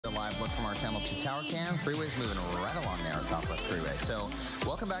from our channel to Tower Cam. Freeway's moving right along there on Southwest Freeway. So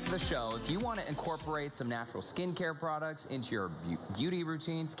welcome back to the show. If you want to incorporate some natural skincare products into your beauty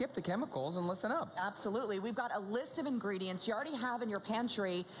routine, skip the chemicals and listen up. Absolutely. We've got a list of ingredients you already have in your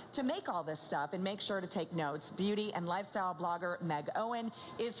pantry to make all this stuff, and make sure to take notes. Beauty and lifestyle blogger Meg Owen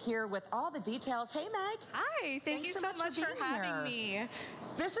is here with all the details. Hey, Meg. Hi. Thank you so much for having me.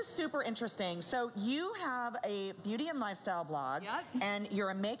 This is super interesting. So you have a beauty and lifestyle blog, and you're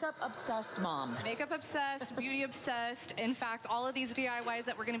a makeup obsessed mom. Makeup obsessed, beauty obsessed. In fact, all of these DIYs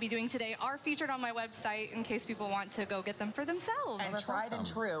that we're going to be doing today are featured on my website in case people want to go get them for themselves. And tried and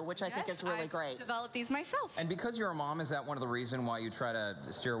true, which I think is really great. Developed these myself. And because you're a mom, is that one of the reasons why you try to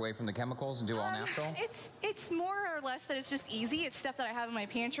steer away from the chemicals and do all natural? It's more or less that it's just easy. It's stuff that I have in my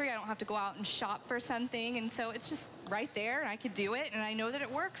pantry. I don't have to go out and shop for something, and so it's just right there, and I could do it, and I know that it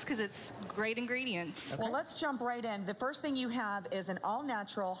works because it's great ingredients. Okay. Well, let's jump right in. The first thing you have is an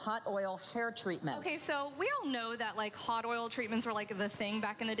all-natural hot oil hair treatment. Okay, so we all know that like hot oil treatments were like the thing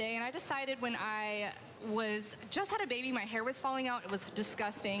back in the day, and I decided when I just had a baby, my hair was falling out, it was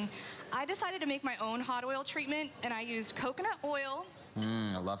disgusting. I decided to make my own hot oil treatment, and I used coconut oil.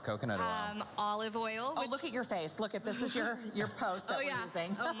 I love coconut oil. Olive oil. Oh, look at your face. Look at this is your post that we're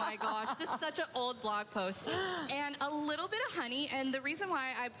using. Oh my gosh, this is such an old blog post. And a little bit of honey, and the reason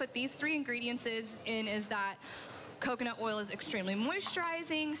why I put these three ingredients in is that coconut oil is extremely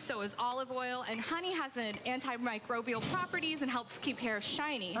moisturizing, so is olive oil, and honey has an antimicrobial properties and helps keep hair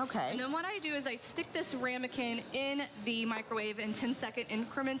shiny. Okay. And then what I do is I stick this ramekin in the microwave in 10-second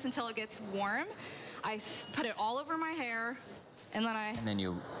increments until it gets warm. I put it all over my hair, and then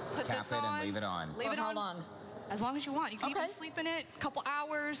you put tap this it on, and leave it on. Leave it how on long? As long as you want. You can even sleep in it a couple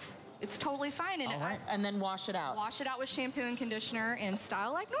hours. It's totally fine. And, and then wash it out. Wash it out with shampoo and conditioner and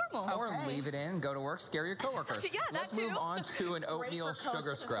style like normal. Or leave it in, go to work, scare your coworkers. Yeah, Let's move on to an oatmeal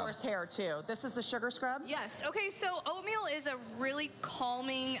sugar scrub. Coarse hair too. This is the sugar scrub? Yes. Okay, so oatmeal is a really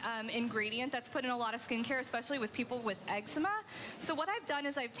calming ingredient that's put in a lot of skincare, especially with people with eczema. So what I've done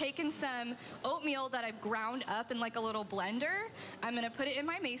is I've taken some oatmeal that I've ground up in like a little blender. I'm going to put it in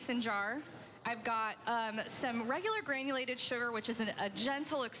my mason jar. I've got some regular granulated sugar, which is a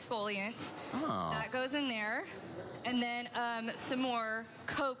gentle exfoliant. That goes in there. And then some more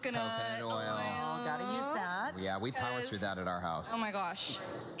coconut oil. Gotta use that. Yeah, we power through that at our house. Oh my gosh.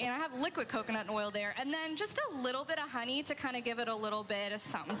 And I have liquid coconut oil there. And then just a little bit of honey to kind of give it a little bit of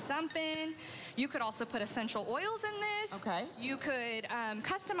something. You could also put essential oils in this. Okay. You could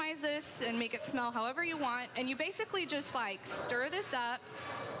customize this and make it smell however you want. And you basically just like stir this up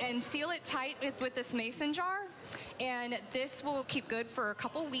and seal it tight with this mason jar. And this will keep good for a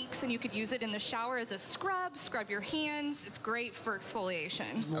couple weeks, and you could use it in the shower as a scrub your hands. It's great for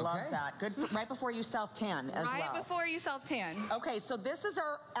exfoliation. Love that. Good for, right before you self-tan as well. Right before you self-tan. Okay, so this is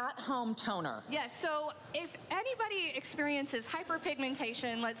our at-home toner. Yes, so if anybody experiences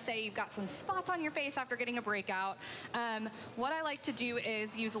hyperpigmentation, let's say you've got some spots on your face after getting a breakout, what I like to do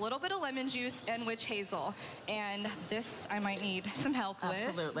is use a little bit of lemon juice and witch hazel. And this I might need some help with.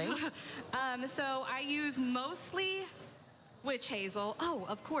 Absolutely. So I use mostly witch hazel. Oh,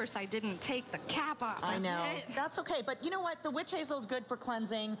 of course, I didn't take the cap off. I know. That's okay. But you know what? The witch hazel is good for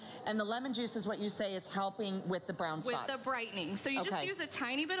cleansing, and the lemon juice is what you say is helping with the brown spots. With the brightening. So you just use a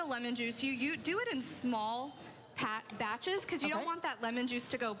tiny bit of lemon juice. You do it in small batches because you don't want that lemon juice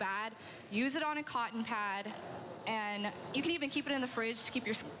to go bad. Use it on a cotton pad. And you can even keep it in the fridge to keep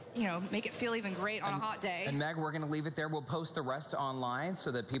your, make it feel even great on a hot day. And Meg, we're going to leave it there. We'll post the rest online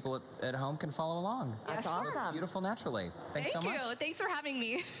so that people at home can follow along. That's awesome. Beautiful naturally. Thanks so much. Thank you. Thanks for having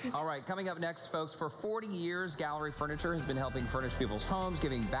me. All right, coming up next, folks, for 40 years, Gallery Furniture has been helping furnish people's homes,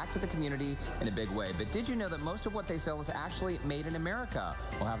 giving back to the community in a big way. But did you know that most of what they sell is actually made in America?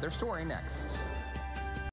 We'll have their story next.